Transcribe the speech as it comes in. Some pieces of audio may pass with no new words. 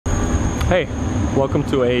Hey, welcome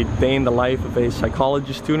to a day in the life of a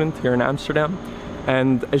psychology student here in Amsterdam.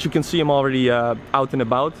 And as you can see, I'm already out and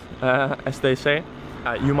about, as they say.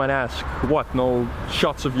 You might ask, what? No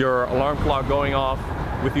shots of your alarm clock going off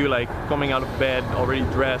with you like coming out of bed, already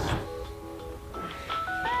dressed?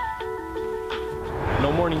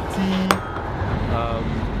 No morning tea,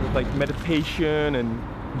 with like meditation and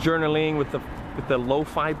journaling with the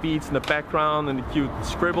lo-fi beats in the background and the cute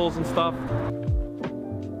scribbles and stuff.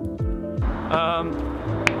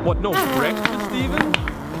 What, no breakfast even?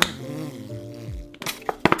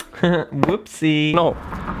 Whoopsie. No.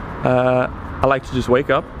 I like to just wake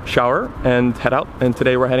up, shower, and head out. And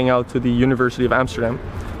today we're heading out to the University of Amsterdam.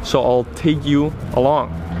 So I'll take you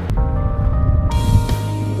along.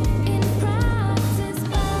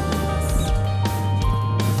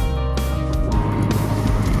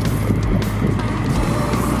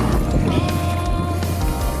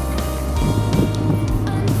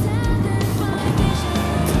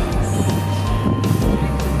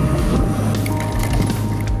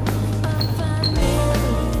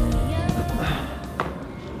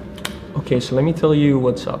 Okay, so let me tell you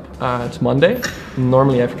what's up. It's Monday.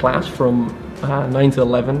 Normally I have class from 9 to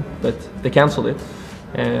 11, but they canceled it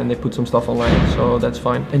and they put some stuff online, so that's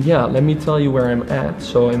fine. And yeah, let me tell you where I'm at.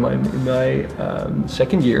 So I'm in my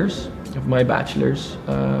second years of my bachelor's,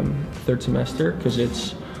 third semester, because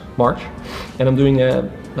it's March, and I'm doing a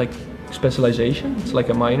specialization. It's like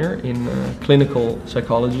a minor in clinical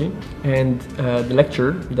psychology, and the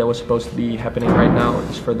lecture that was supposed to be happening right now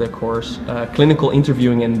is for the course clinical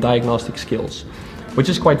interviewing and diagnostic skills, which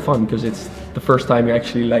is quite fun because it's the first time you're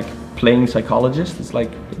actually like playing psychologist. It's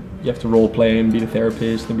like you have to role play and be the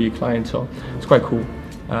therapist and be a client, so it's quite cool.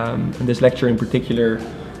 And this lecture in particular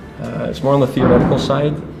is more on the theoretical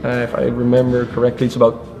side. If I remember correctly, it's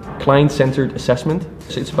about client-centered assessment.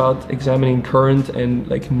 So it's about examining current and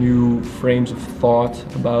new frames of thought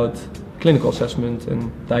about clinical assessment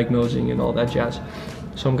and diagnosing and all that jazz.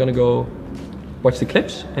 So I'm gonna go watch the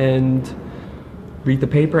clips and read the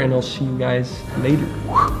paper, and I'll see you guys later.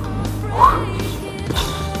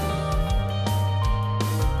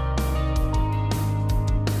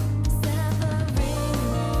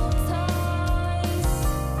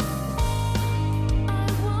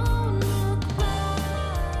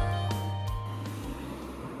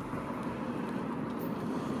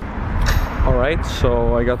 Alright,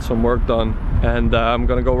 so I got some work done, and I'm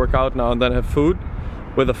gonna go work out now and then have food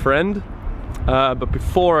with a friend. But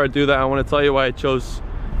before I do that, I want to tell you why I chose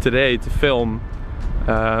today to film,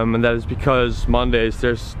 and that is because Mondays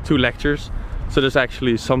there's 2 lectures, so there's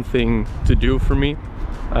actually something to do for me.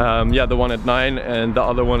 Yeah, the one at 9 and the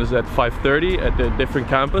other one is at 5:30 at a different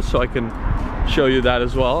campus, so I can show you that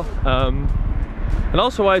as well. And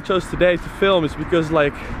also why I chose today to film is because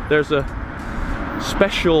there's a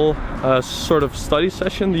special sort of study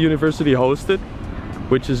session the university hosted,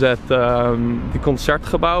 which is at the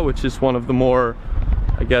Concertgebouw, which is one of the more,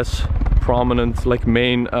 I guess, prominent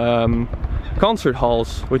main concert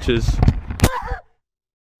halls, which is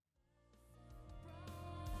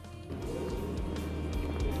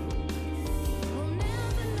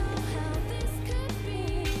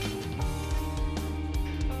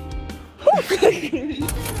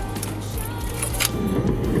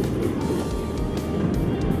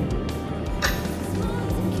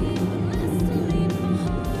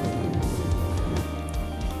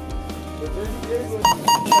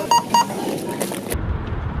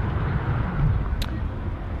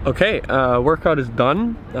okay. Workout is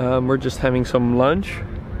done. We're just having some lunch.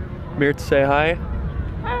 I'm here to say hi.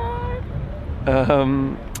 Hi.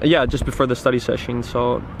 Yeah, just before the study session.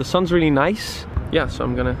 So the sun's really nice. Yeah, so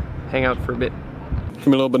I'm gonna hang out for a bit. Give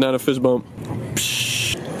me a little banana fist bump.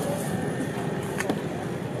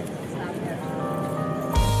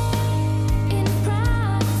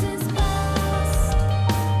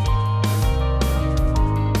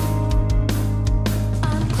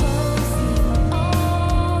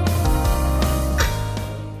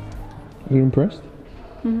 Are you impressed?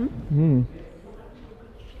 Mm-hmm.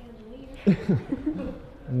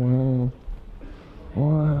 Wow.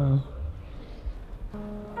 Wow.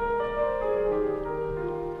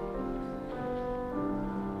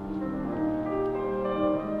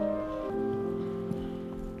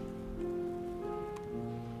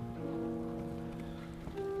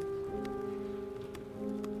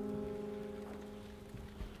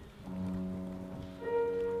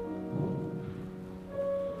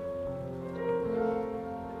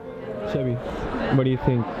 Chevy, what do you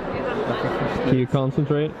think? Can you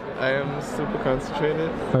concentrate? I am super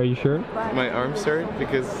concentrated. Are you sure? My arms hurt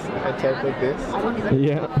because I type like this.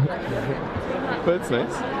 Yeah. But it's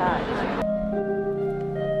nice.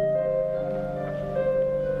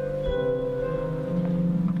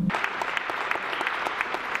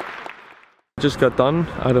 Just got done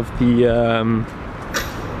out of the, I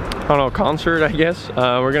don't know, concert, I guess.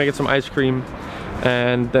 We're gonna get some ice cream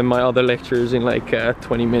and then my other lecture is in like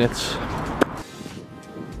 20 minutes.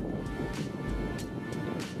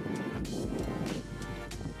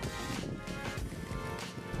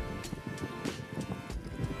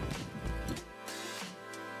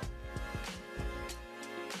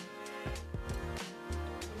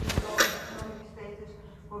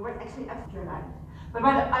 Actually after that. But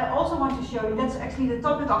I also want to show you, that's actually the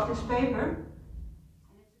topic of this paper.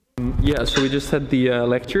 Yeah, so we just had the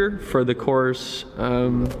lecture for the course,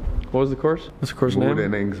 what was the course? What's the course name? Mood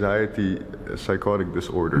and anxiety psychotic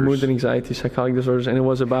disorders. Mood and anxiety psychotic disorders, and it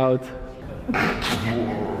was about...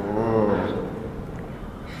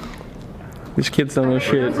 These kids don't know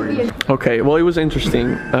shit. Okay, well it was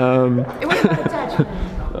interesting. It was about attachment.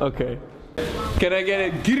 Okay. Can I get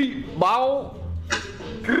a giri bow?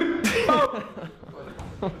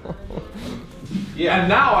 Yeah, and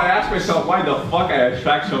now I ask myself why the fuck I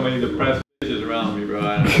attract so many depressed bitches around me, bro.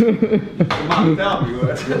 Come on, tell me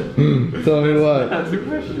what. Tell me what? That's the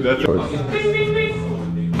question. That's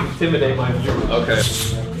Intimidate my viewers. Okay.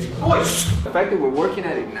 Boys! The fact that we're working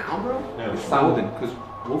at it now, bro, is golden, because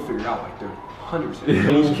we'll figure it out like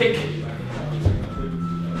 100%. Kick.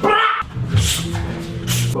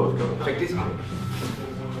 Both go. Check this out.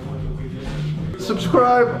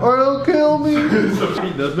 Subscribe or it'll kill me.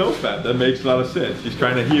 There's no fat. That makes a lot of sense. She's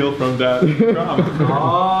trying to heal from that trauma.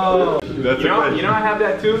 Oh. That's you know I have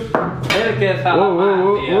that too?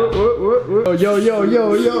 Whoa.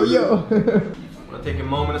 Yo. I'm gonna take a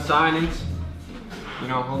moment of silence. You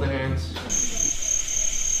know, hold the hands.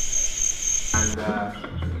 And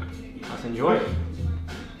let's enjoy it.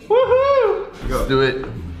 Woohoo! Let's do it.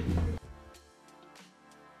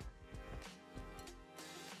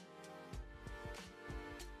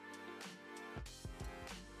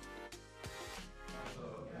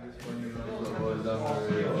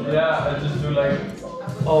 Yeah, I just do like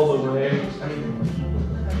all the way.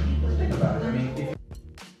 Think about it. I mean, if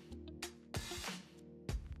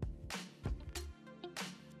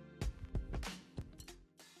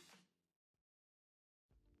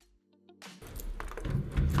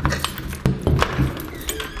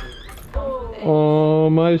Oh,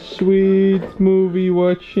 my sweet movie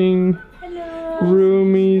watching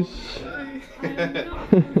roomies.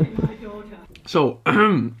 So,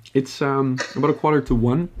 it's about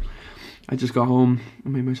 1:45. I just got home, I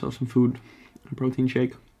made myself some food, a protein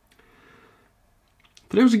shake.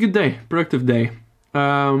 Today was a good day, productive day.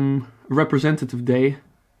 Representative day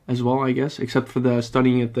as well, I guess, except for the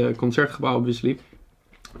studying at the Concertgebouw, obviously.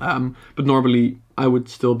 But normally I would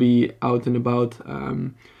still be out and about,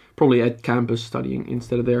 probably at campus studying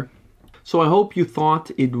instead of there. So I hope you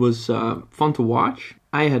thought it was fun to watch.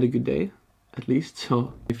 I had a good day, at least.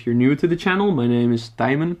 So if you're new to the channel, my name is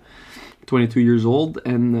Tijmen, 22 years old,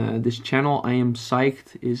 and this channel, I am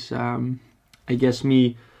psyched, is I guess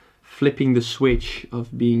me flipping the switch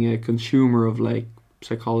of being a consumer of like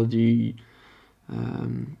psychology,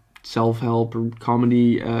 self-help or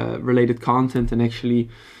comedy related content, and actually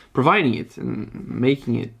providing it and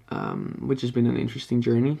making it, which has been an interesting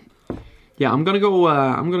journey. Yeah, I'm gonna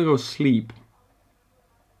go sleep.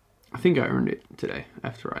 I think I earned it today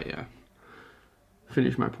after I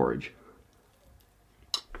finish my porridge.